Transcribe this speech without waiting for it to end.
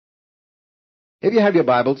If you have your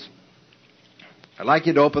Bibles, I'd like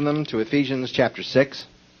you to open them to Ephesians chapter 6.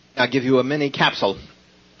 I'll give you a mini capsule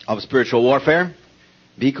of spiritual warfare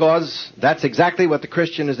because that's exactly what the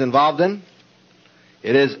Christian is involved in.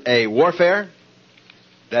 It is a warfare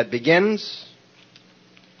that begins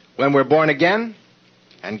when we're born again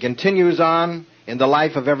and continues on in the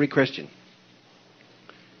life of every Christian.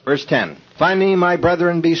 Verse 10, "Finally, my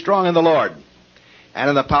brethren, be strong in the Lord and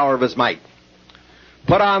in the power of his might.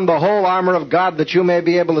 Put on the whole armor of God that you may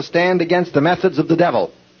be able to stand against the methods of the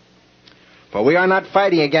devil. For we are not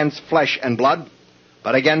fighting against flesh and blood,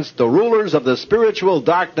 but against the rulers of the spiritual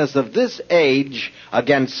darkness of this age,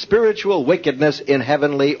 against spiritual wickedness in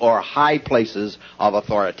heavenly or high places of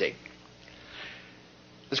authority."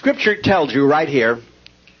 The Scripture tells you right here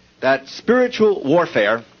that spiritual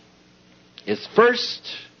warfare is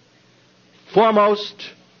first, foremost,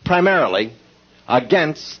 primarily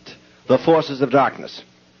against the forces of darkness,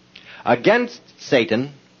 against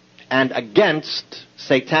Satan and against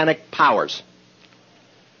satanic powers.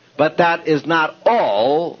 But that is not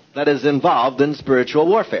all that is involved in spiritual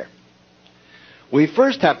warfare. We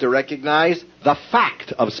first have to recognize the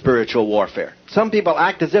fact of spiritual warfare. Some people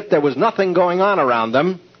act as if there was nothing going on around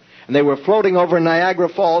them, and they were floating over Niagara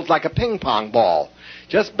Falls like a ping pong ball,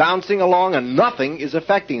 just bouncing along and nothing is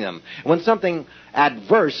affecting them. When something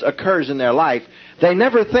adverse occurs in their life, they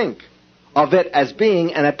never think of it as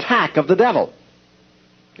being an attack of the devil.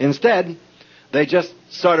 Instead, they just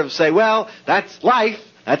sort of say, well, that's life,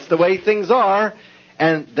 that's the way things are,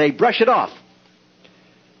 and they brush it off.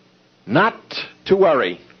 Not to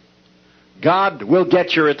worry. God will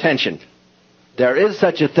get your attention. There is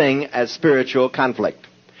such a thing as spiritual conflict.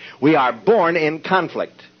 We are born in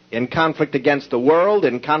conflict against the world,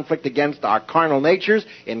 in conflict against our carnal natures,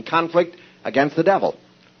 in conflict against the devil.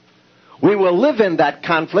 We will live in that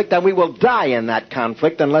conflict and we will die in that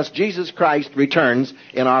conflict unless Jesus Christ returns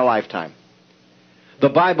in our lifetime. The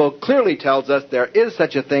Bible clearly tells us there is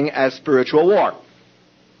such a thing as spiritual war.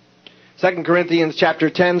 2 Corinthians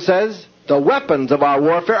chapter 10 says, the weapons of our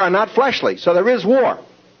warfare are not fleshly, so there is war.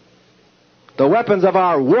 The weapons of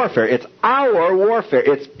our warfare, it's our warfare,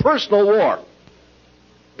 it's personal war.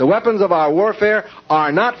 The weapons of our warfare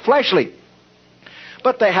are not fleshly,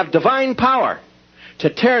 but they have divine power to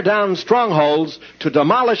tear down strongholds, to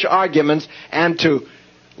demolish arguments, and to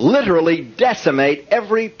literally decimate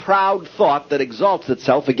every proud thought that exalts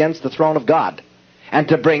itself against the throne of God, and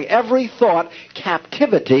to bring every thought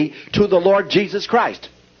captivity to the Lord Jesus Christ.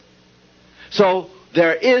 So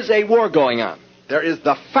there is a war going on. There is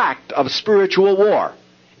the fact of spiritual war.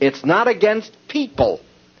 It's not against people.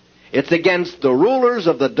 It's against the rulers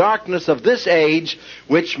of the darkness of this age,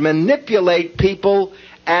 which manipulate people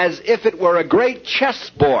as if it were a great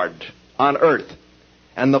chessboard on earth.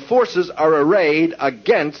 And the forces are arrayed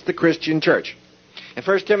against the Christian church. In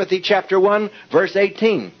 1 Timothy chapter 1, verse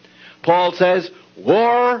 18, Paul says,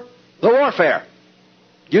 war the warfare.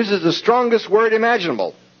 Uses the strongest word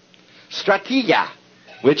imaginable. Strategia,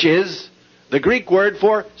 which is the Greek word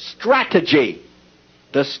for strategy.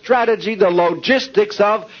 The strategy, the logistics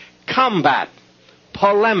of combat,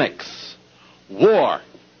 polemics, war.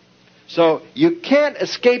 So you can't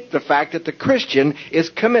escape the fact that the Christian is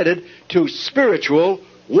committed to spiritual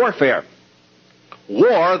warfare.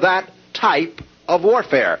 War, that type of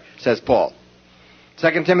warfare, says Paul.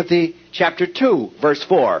 2 Timothy chapter 2, verse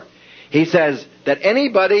 4. He says that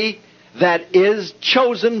anybody that is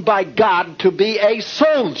chosen by God to be a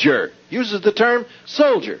soldier, uses the term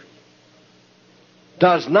soldier,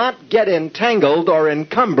 does not get entangled or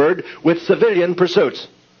encumbered with civilian pursuits.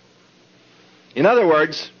 In other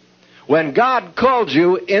words, when God called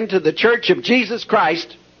you into the church of Jesus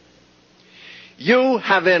Christ, you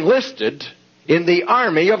have enlisted in the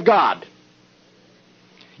army of God.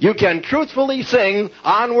 You can truthfully sing,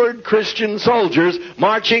 "Onward, Christian soldiers,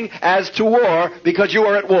 marching as to war," because you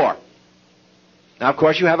are at war. Now, of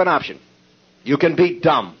course, you have an option. You can be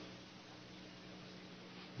dumb.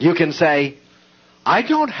 You can say, I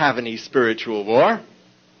don't have any spiritual war.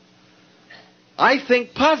 I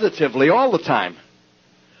think positively all the time.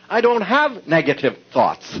 I don't have negative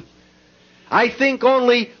thoughts. I think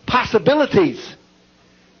only possibilities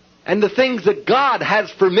and the things that God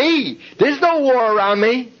has for me. There's no war around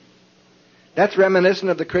me. That's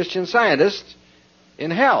reminiscent of the Christian scientist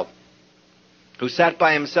in hell, who sat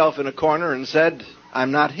by himself in a corner and said,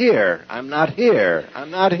 I'm not here, I'm not here,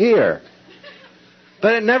 I'm not here.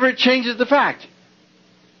 But it never changes the fact.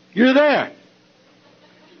 You're there.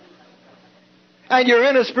 And you're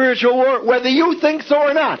in a spiritual war, whether you think so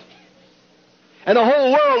or not. And the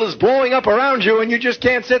whole world is blowing up around you, and you just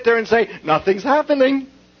can't sit there and say, nothing's happening.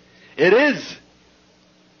 It is.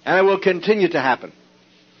 And it will continue to happen.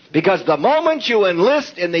 Because the moment you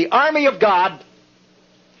enlist in the army of God,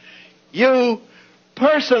 you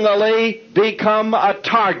personally become a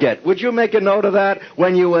target. Would you make a note of that?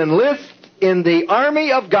 When you enlist in the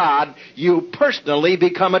army of God, you personally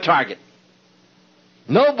become a target.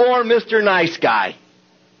 No more Mr. Nice Guy.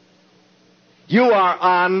 You are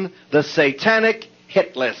on the satanic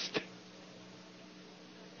hit list.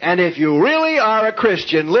 And if you really are a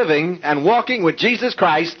Christian living and walking with Jesus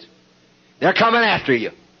Christ, they're coming after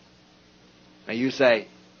you. Now you say,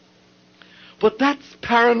 but that's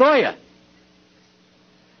paranoia.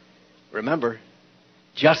 Remember,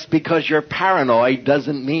 just because you're paranoid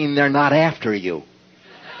doesn't mean they're not after you.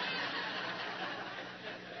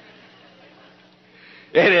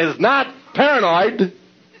 It is not paranoid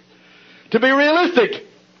to be realistic.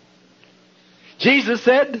 Jesus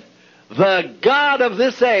said, the God of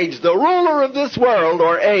this age, the ruler of this world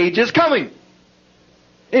or age is coming.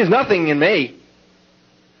 There's nothing in me.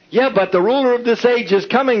 Yeah, but the ruler of this age is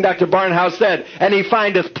coming, Dr. Barnhouse said, and he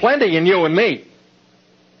findeth plenty in you and me.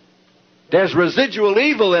 There's residual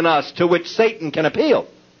evil in us to which Satan can appeal.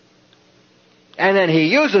 And then he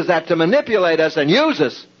uses that to manipulate us and use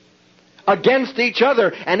us against each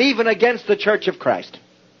other and even against the Church of Christ.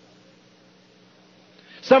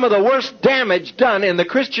 Some of the worst damage done in the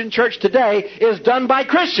Christian church today is done by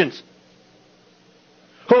Christians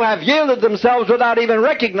who have yielded themselves without even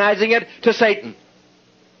recognizing it to Satan.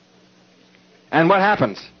 And what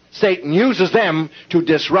happens? Satan uses them to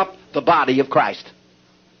disrupt the body of Christ.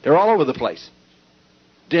 They're all over the place.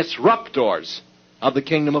 Disruptors of the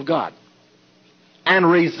kingdom of God. And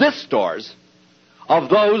resistors of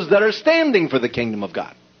those that are standing for the kingdom of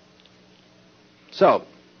God. So,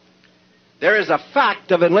 there is a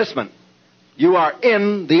fact of enlistment. You are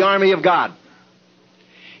in the army of God.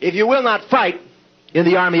 If you will not fight in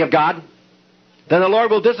the army of God, then the Lord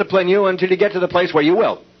will discipline you until you get to the place where you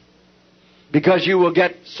will. Because you will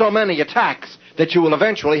get so many attacks that you will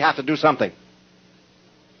eventually have to do something.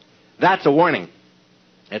 That's a warning.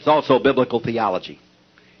 It's also biblical theology.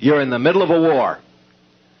 You're in the middle of a war.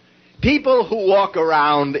 People who walk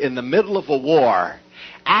around in the middle of a war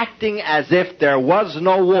acting as if there was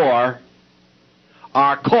no war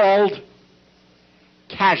are called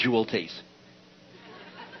casualties.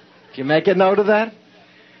 Can you make a note of that?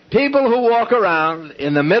 People who walk around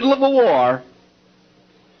in the middle of a war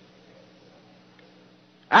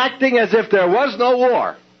acting as if there was no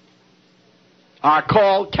war are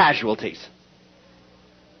called casualties.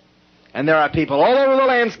 And there are people all over the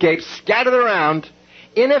landscape scattered around,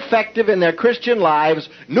 ineffective in their Christian lives,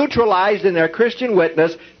 neutralized in their Christian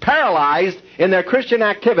witness, paralyzed in their Christian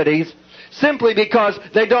activities, simply because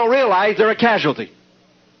they don't realize they're a casualty.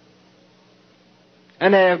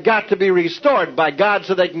 And they have got to be restored by God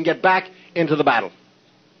so they can get back into the battle.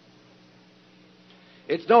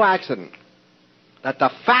 It's no accident that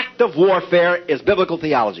the fact of warfare is biblical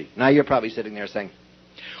theology. Now you're probably sitting there saying,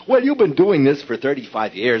 well, you've been doing this for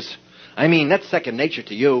 35 years. I mean, that's second nature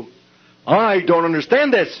to you. I don't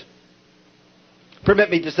understand this.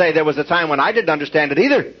 Permit me to say there was a time when I didn't understand it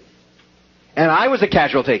either. And I was a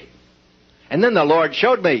casualty. And then the Lord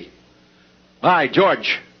showed me, all right,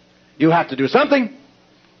 George, you have to do something.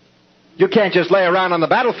 You can't just lay around on the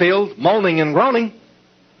battlefield moaning and groaning.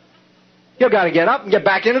 You've got to get up and get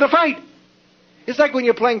back into the fight. It's like when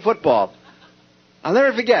you're playing football. I'll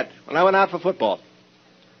never forget when I went out for football.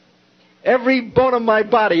 Every bone of my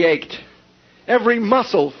body ached. Every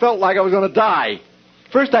muscle felt like I was going to die.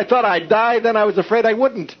 First I thought I'd die, then I was afraid I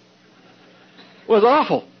wouldn't. It was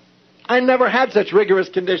awful. I never had such rigorous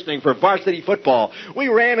conditioning for varsity football. We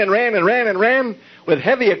ran and ran and ran and ran with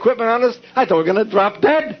heavy equipment on us. I thought we were going to drop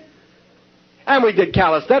dead. And we did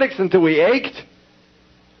calisthenics until we ached.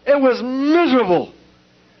 It was miserable.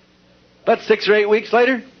 But 6 or 8 weeks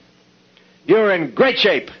later, you were in great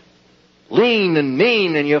shape. Lean and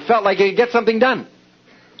mean, and you felt like you could get something done.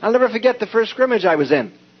 I'll never forget the first scrimmage I was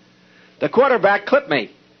in. The quarterback clipped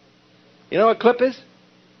me. You know what clip is?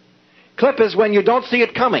 Clip is when you don't see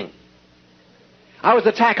it coming. I was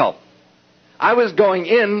a tackle. I was going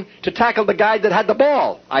in to tackle the guy that had the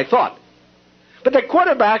ball, I thought. But the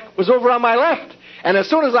quarterback was over on my left. And as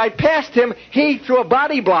soon as I passed him, he threw a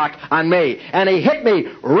body block on me. And he hit me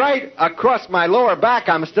right across my lower back.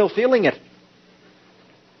 I'm still feeling it.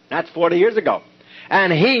 That's 40 years ago.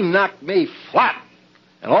 And he knocked me flat.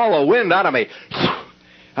 And all the wind out of me.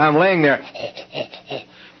 I'm laying there.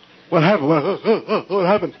 What happened? What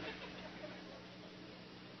happened?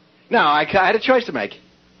 Now, I had a choice to make.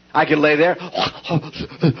 I could lay there.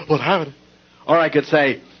 What happened? Or I could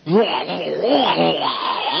say,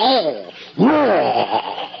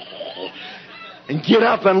 and get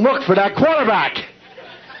up and look for that quarterback.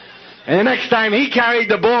 And the next time he carried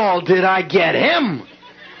the ball, did I get him?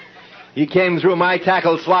 He came through my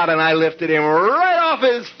tackle slot, and I lifted him right off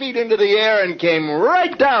his feet into the air and came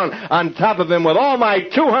right down on top of him with all my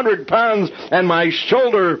 200 pounds and my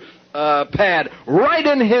shoulder pad right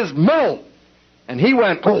in his middle. And he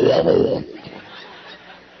went...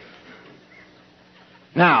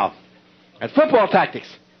 Now, at football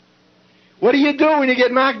tactics, what do you do when you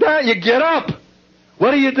get knocked out? You get up.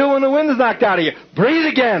 What do you do when the wind's knocked out of you? Breathe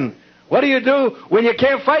again. What do you do when you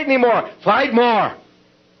can't fight anymore? Fight more.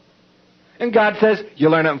 And God says, you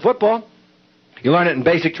learn it in football. You learn it in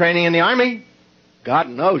basic training in the Army. God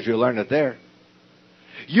knows you learn it there.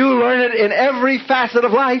 You learn it in every facet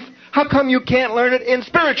of life. How come you can't learn it in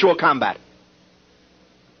spiritual combat?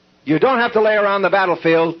 You don't have to lay around the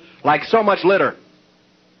battlefield like so much litter.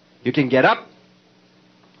 You can get up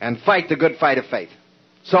and fight the good fight of faith.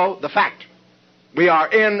 So, the fact, we are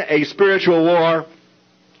in a spiritual war.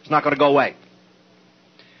 It's not going to go away.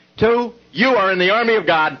 2, you are in the army of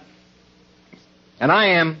God, and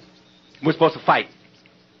I am. We're supposed to fight.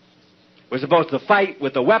 We're supposed to fight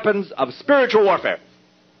with the weapons of spiritual warfare.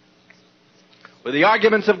 With the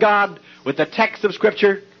arguments of God, with the text of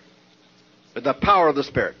Scripture, with the power of the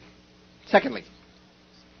Spirit. Secondly,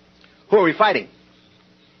 who are we fighting?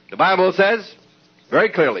 The Bible says very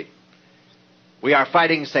clearly, we are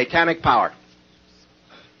fighting satanic power.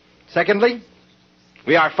 Secondly,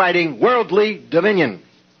 we are fighting worldly dominion.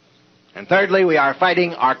 And thirdly, we are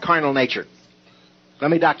fighting our carnal nature.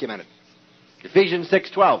 Let me document it. Ephesians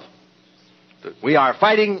 6:12. We are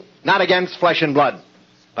fighting not against flesh and blood,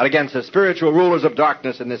 but against the spiritual rulers of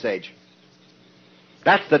darkness in this age.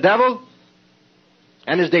 That's the devil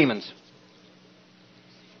and his demons.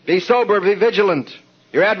 Be sober, be vigilant.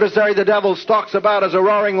 Your adversary, the devil, stalks about as a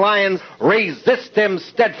roaring lion. Resist him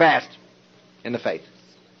steadfast in the faith.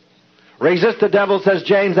 Resist the devil, says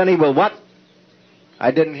James, and he will what?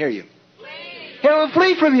 I didn't hear you. He will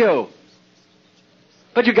flee from you.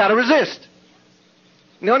 But you got to resist.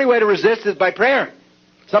 And the only way to resist is by prayer,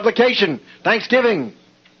 supplication, thanksgiving,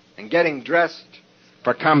 and getting dressed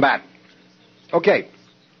for combat. Okay,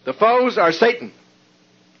 the foes are Satan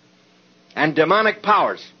and demonic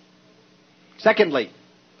powers. Secondly,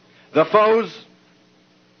 the foes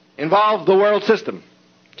involve the world system.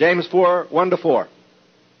 James 4:1-4.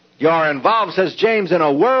 You are involved, says James, in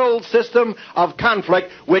a world system of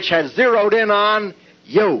conflict which has zeroed in on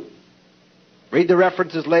you. Read the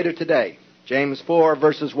references later today. James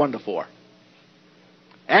 4:1-4.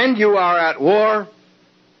 And you are at war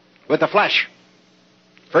with the flesh.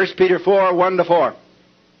 1 Peter 4:1-4.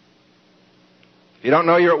 If you don't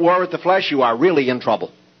know you're at war with the flesh, you are really in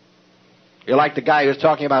trouble. You're like the guy who's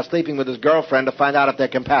talking about sleeping with his girlfriend to find out if they're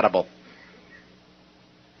compatible.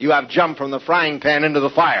 You have jumped from the frying pan into the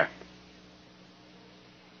fire.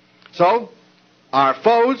 So, our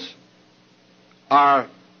foes are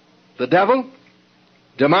the devil,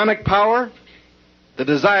 demonic power, the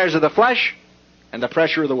desires of the flesh, and the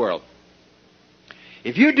pressure of the world.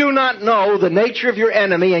 If you do not know the nature of your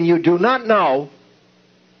enemy and you do not know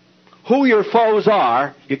who your foes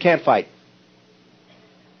are, you can't fight.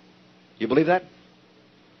 You believe that?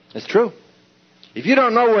 It's true. If you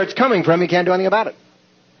don't know where it's coming from, you can't do anything about it.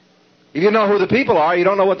 If you know who the people are, you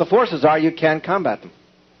don't know what the forces are, you can't combat them.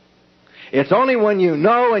 It's only when you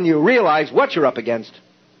know and you realize what you're up against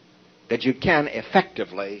that you can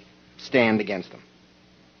effectively stand against them.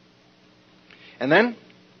 And then,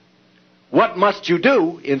 what must you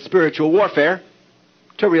do in spiritual warfare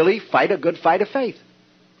to really fight a good fight of faith?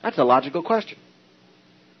 That's a logical question.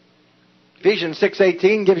 Ephesians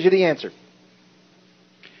 6:18 gives you the answer.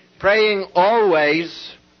 Praying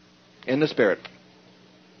always in the Spirit.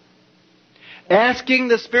 Asking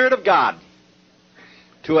the Spirit of God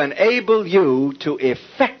to enable you to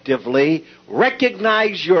effectively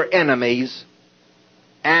recognize your enemies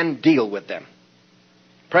and deal with them.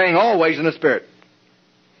 Praying always in the Spirit.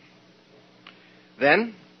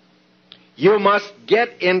 Then, you must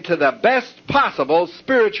get into the best possible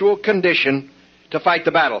spiritual condition to fight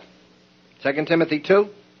the battle. 2 Timothy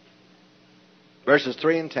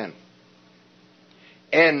 2:3 and 10.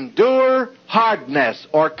 Endure hardness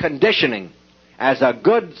or conditioning as a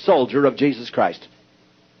good soldier of Jesus Christ.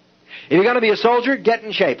 If you're going to be a soldier, get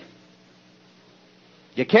in shape.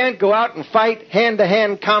 You can't go out and fight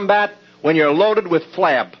hand-to-hand combat when you're loaded with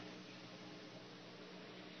flab.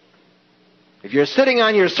 If you're sitting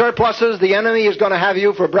on your surpluses, the enemy is going to have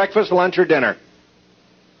you for breakfast, lunch, or dinner.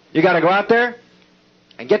 You got to go out there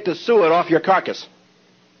and get the suet off your carcass.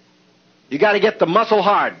 You got to get the muscle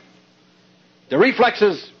hard. The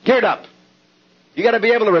reflexes geared up. You got to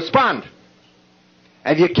be able to respond.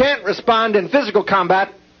 If you can't respond in physical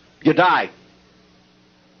combat, you die.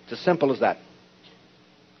 It's as simple as that.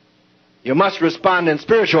 You must respond in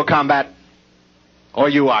spiritual combat, or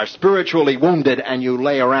you are spiritually wounded and you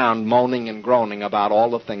lay around moaning and groaning about all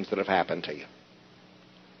the things that have happened to you.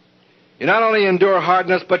 You not only endure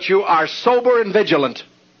hardness, but you are sober and vigilant.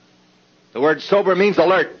 The word sober means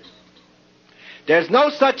alert. There's no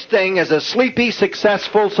such thing as a sleepy,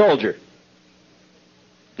 successful soldier.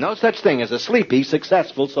 No such thing as a sleepy,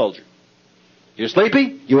 successful soldier. If you're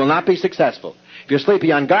sleepy, you will not be successful. If you're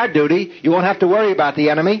sleepy on guard duty, you won't have to worry about the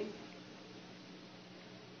enemy.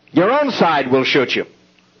 Your own side will shoot you.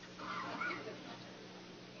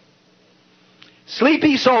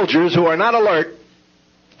 Sleepy soldiers who are not alert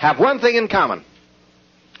have one thing in common.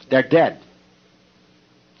 They're dead.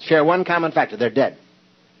 Share one common factor. They're dead.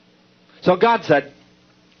 So God said,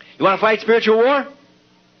 you want to fight spiritual war?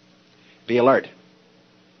 Be alert.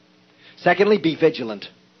 Secondly, be vigilant.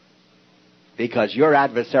 Because your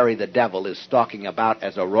adversary, the devil, is stalking about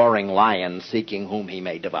as a roaring lion seeking whom he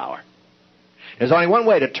may devour. There's only one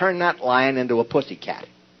way to turn that lion into a pussycat.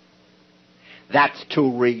 That's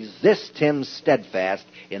to resist him steadfast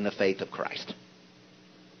in the faith of Christ.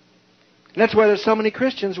 And that's why there's so many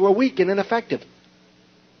Christians who are weak and ineffective.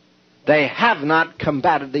 They have not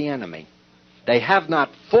combated the enemy. They have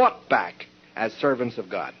not fought back as servants of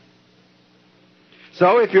God.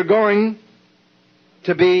 So if you're going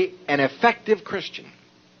to be an effective Christian,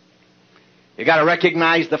 you've got to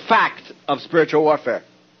recognize the fact of spiritual warfare.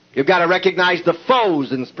 You've got to recognize the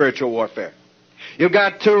foes in spiritual warfare. You've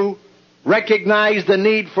got to recognize the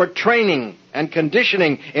need for training and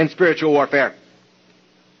conditioning in spiritual warfare.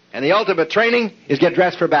 And the ultimate training is get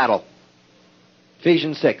dressed for battle.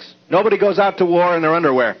 Ephesians 6. Nobody goes out to war in their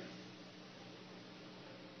underwear.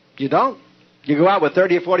 You don't. You go out with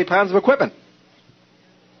 30 or 40 pounds of equipment.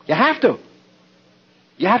 You have to.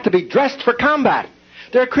 You have to be dressed for combat.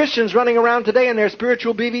 There are Christians running around today in their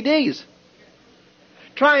spiritual BVDs,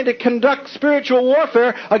 trying to conduct spiritual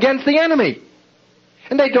warfare against the enemy.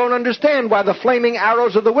 And they don't understand why the flaming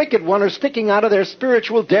arrows of the wicked one are sticking out of their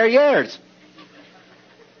spiritual derrieres.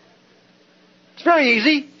 It's very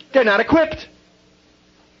easy. They're not equipped.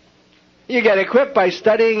 You get equipped by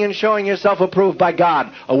studying and showing yourself approved by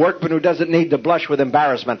God, a workman who doesn't need to blush with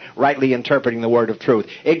embarrassment, rightly interpreting the word of truth.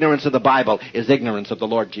 Ignorance of the Bible is ignorance of the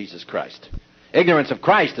Lord Jesus Christ. Ignorance of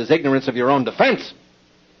Christ is ignorance of your own defense,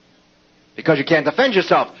 because you can't defend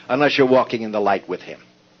yourself unless you're walking in the light with Him.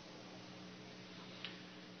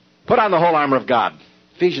 Put on the whole armor of God.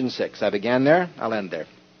 Ephesians 6. I began there. I'll end there.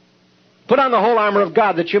 Put on the whole armor of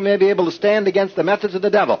God that you may be able to stand against the methods of the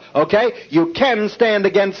devil. Okay? You can stand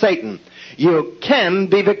against Satan. You can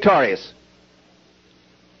be victorious.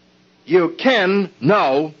 You can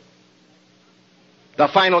know the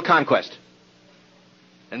final conquest.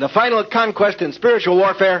 And the final conquest in spiritual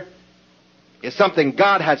warfare is something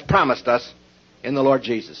God has promised us in the Lord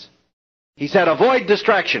Jesus. He said, avoid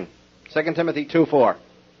distraction. 2 Timothy 2:4.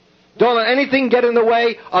 Don't let anything get in the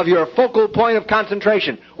way of your focal point of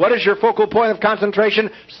concentration. What is your focal point of concentration?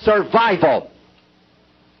 Survival.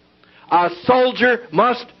 A soldier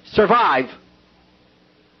must survive.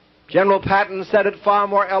 General Patton said it far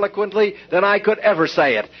more eloquently than I could ever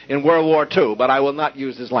say it in World War II, but I will not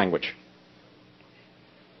use his language.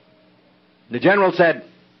 The general said,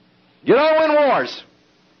 you don't win wars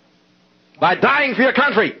by dying for your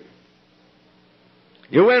country.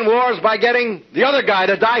 You win wars by getting the other guy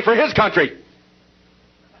to die for his country.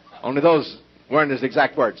 Only those weren't his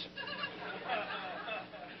exact words.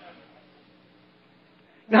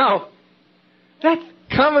 Now, that's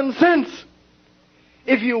common sense.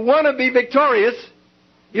 If you want to be victorious,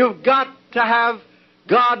 you've got to have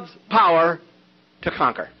God's power to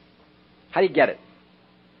conquer. How do you get it?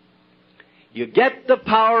 You get the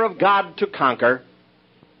power of God to conquer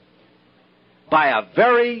by a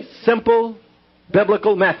very simple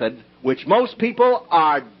biblical method, which most people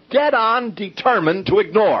are dead on determined to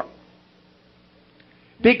ignore.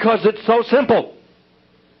 Because it's so simple.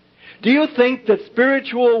 Do you think that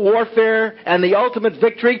spiritual warfare and the ultimate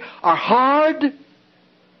victory are hard?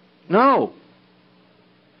 No.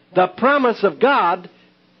 The promise of God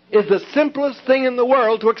is the simplest thing in the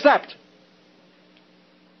world to accept.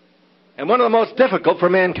 And one of the most difficult for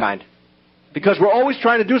mankind. Because we're always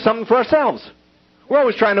trying to do something for ourselves. We're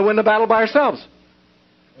always trying to win the battle by ourselves.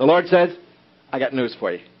 The Lord says, I got news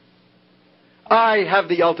for you. I have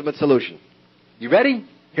the ultimate solution. You ready?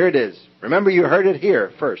 Here it is. Remember, you heard it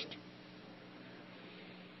here first.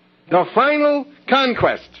 The final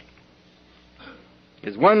conquest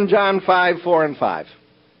is 1 John 5:4 and 5.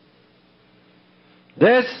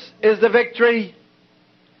 This is the victory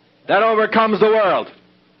that overcomes the world.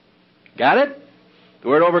 Got it? The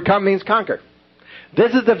word overcome means conquer.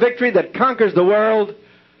 This is the victory that conquers the world,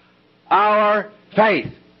 our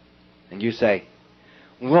faith. And you say,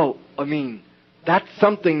 well, that's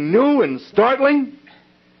something new and startling.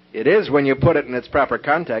 It is when you put it in its proper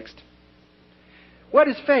context. What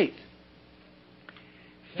is faith?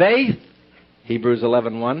 Faith, Hebrews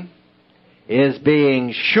 11:1, is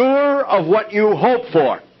being sure of what you hope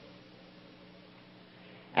for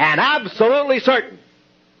and absolutely certain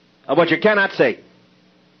of what you cannot see.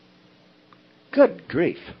 Good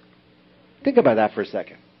grief. Think about that for a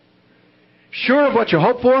second. Sure of what you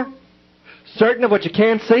hope for? Certain of what you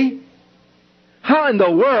can't see? How in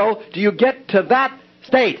the world do you get to that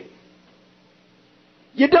state?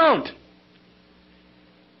 You don't.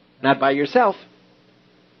 Not by yourself.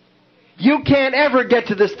 You can't ever get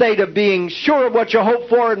to the state of being sure of what you hope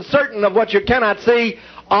for and certain of what you cannot see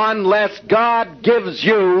unless God gives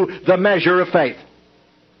you the measure of faith.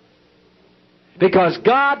 Because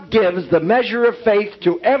God gives the measure of faith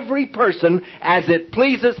to every person as it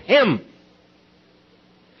pleases Him.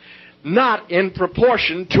 Not in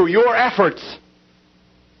proportion to your efforts,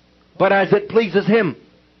 but as it pleases Him.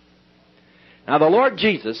 Now the Lord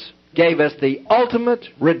Jesus gave us the ultimate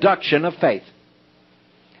reduction of faith.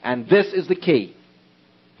 And this is the key.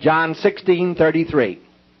 John 16:33.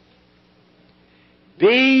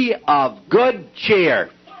 Be of good cheer.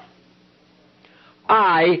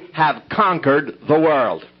 I have conquered the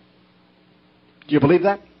world. Do you believe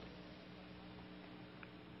that?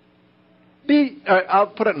 I'll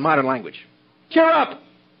put it in modern language. Cheer up.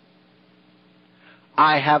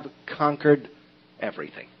 I have conquered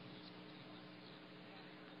everything.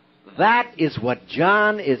 That is what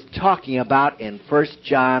John is talking about in 1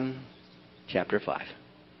 John chapter 5.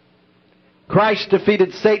 Christ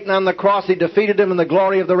defeated Satan on the cross. He defeated him in the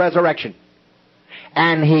glory of the resurrection.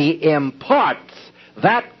 And He imparts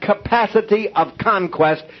that capacity of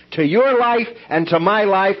conquest to your life and to my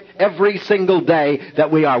life every single day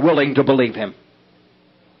that we are willing to believe Him.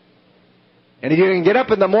 And if you can get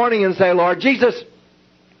up in the morning and say, Lord Jesus,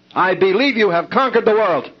 I believe You have conquered the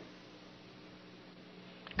world.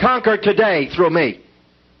 Conquer today through me.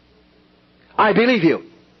 I believe You.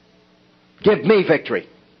 Give me victory.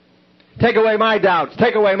 Take away my doubts.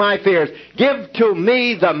 Take away my fears. Give to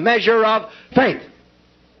me the measure of faith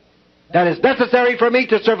that is necessary for me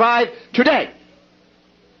to survive today.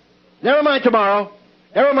 Never mind tomorrow.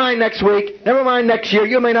 Never mind next week. Never mind next year.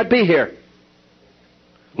 You may not be here.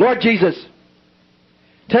 Lord Jesus,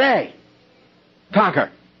 today,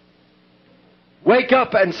 conquer. Wake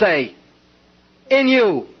up and say, in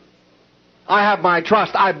You, I have my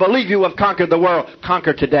trust. I believe You have conquered the world.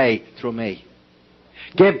 Conquer today through me.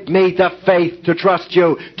 Give me the faith to trust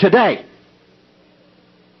You today.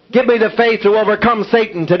 Give me the faith to overcome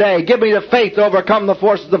Satan today. Give me the faith to overcome the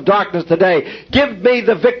forces of darkness today. Give me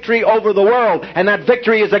the victory over the world, and that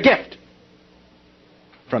victory is a gift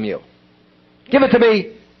from You. Give it to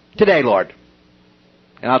me today, Lord.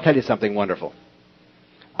 And I'll tell you something wonderful.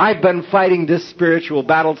 I've been fighting this spiritual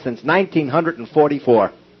battle since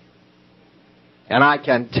 1944. And I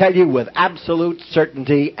can tell you with absolute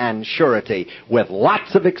certainty and surety, with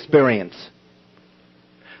lots of experience,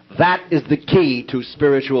 that is the key to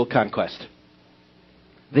spiritual conquest.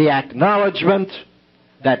 The acknowledgement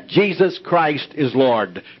that Jesus Christ is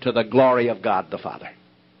Lord to the glory of God the Father.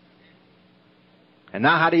 And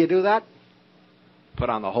now how do you do that? Put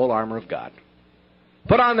on the whole armor of God.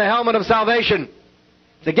 Put on the helmet of salvation.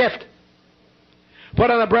 It's a gift.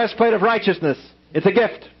 Put on the breastplate of righteousness. It's a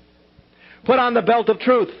gift. Put on the belt of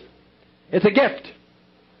truth. It's a gift.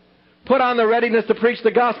 Put on the readiness to preach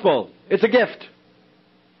the gospel. It's a gift.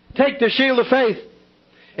 Take the shield of faith.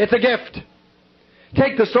 It's a gift.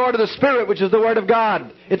 Take the sword of the Spirit, which is the Word of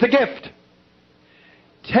God. It's a gift.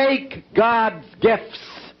 Take God's gifts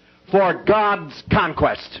for God's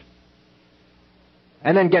conquest.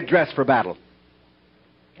 And then get dressed for battle.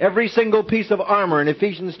 Every single piece of armor in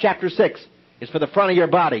Ephesians chapter 6 is for the front of your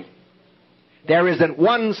body. There isn't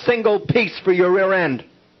one single piece for your rear end.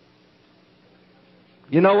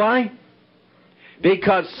 You know why?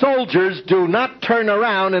 Because soldiers do not turn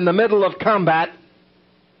around in the middle of combat.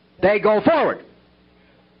 They go forward.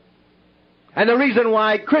 And the reason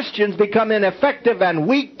why Christians become ineffective and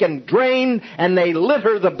weak and drained and they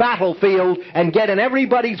litter the battlefield and get in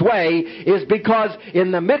everybody's way is because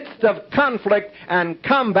in the midst of conflict and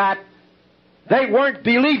combat, they weren't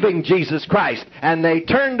believing Jesus Christ, and they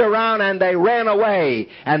turned around and they ran away,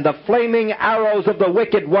 and the flaming arrows of the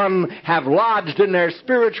wicked one have lodged in their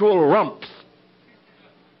spiritual rumps.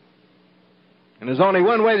 And there's only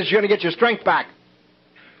one way that you're going to get your strength back.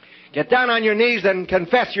 Get down on your knees and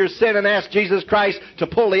confess your sin and ask Jesus Christ to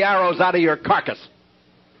pull the arrows out of your carcass.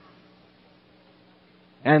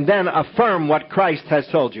 And then affirm what Christ has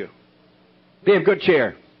told you. Be of good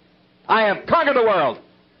cheer. I have conquered the world.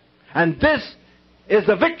 And this is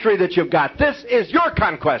the victory that you've got. This is your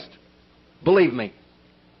conquest. Believe me.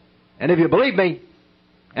 And if you believe me,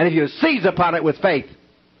 and if you seize upon it with faith,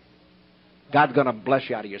 God's going to bless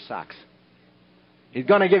you out of your socks. He's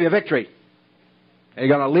going to give you victory. He's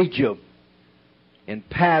going to lead you in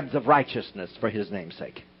paths of righteousness for His name's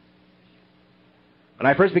sake. When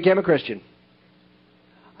I first became a Christian,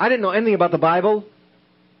 I didn't know anything about the Bible.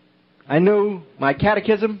 I knew my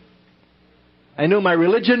catechism. I knew my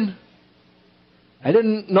religion. I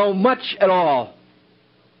didn't know much at all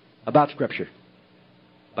about Scripture.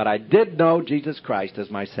 But I did know Jesus Christ as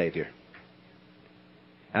my Savior.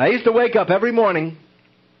 And I used to wake up every morning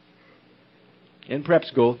in prep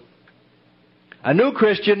school, a new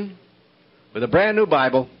Christian with a brand new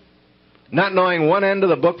Bible, not knowing one end of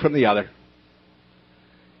the book from the other.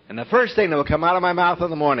 And the first thing that would come out of my mouth in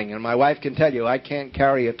the morning, and my wife can tell you I can't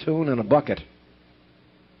carry a tune in a bucket,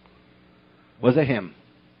 was a hymn.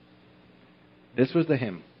 This was the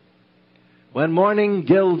hymn. When morning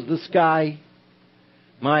gilds the sky,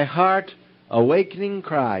 my heart awakening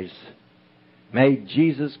cries, may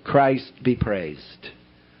Jesus Christ be praised.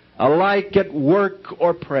 Alike at work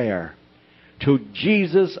or prayer, to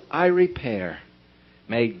Jesus I repair.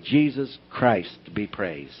 May Jesus Christ be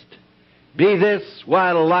praised. Be this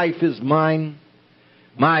while life is mine,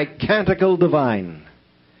 my canticle divine.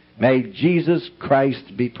 May Jesus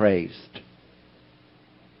Christ be praised.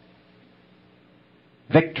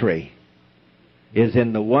 Victory is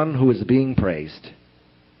in the one who is being praised.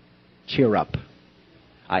 Cheer up.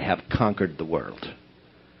 I have conquered the world.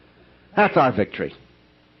 That's our victory.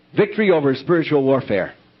 Victory over spiritual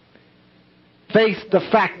warfare. Face the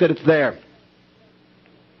fact that it's there.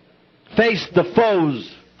 Face the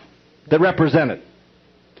foes that represent it.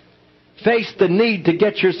 Face the need to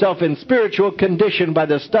get yourself in spiritual condition by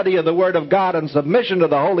the study of the Word of God and submission to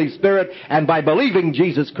the Holy Spirit and by believing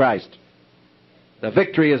Jesus Christ. The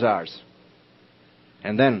victory is ours.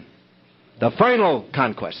 And then, the final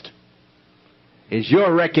conquest is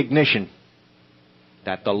your recognition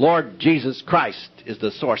that the Lord Jesus Christ is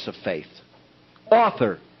the source of faith.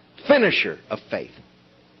 Author, finisher of faith.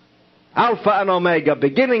 Alpha and Omega,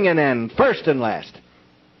 beginning and end, first and last.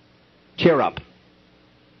 Cheer up.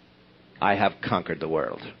 I have conquered the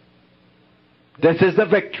world. This is the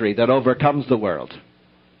victory that overcomes the world,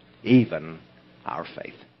 even our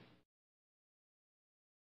faith.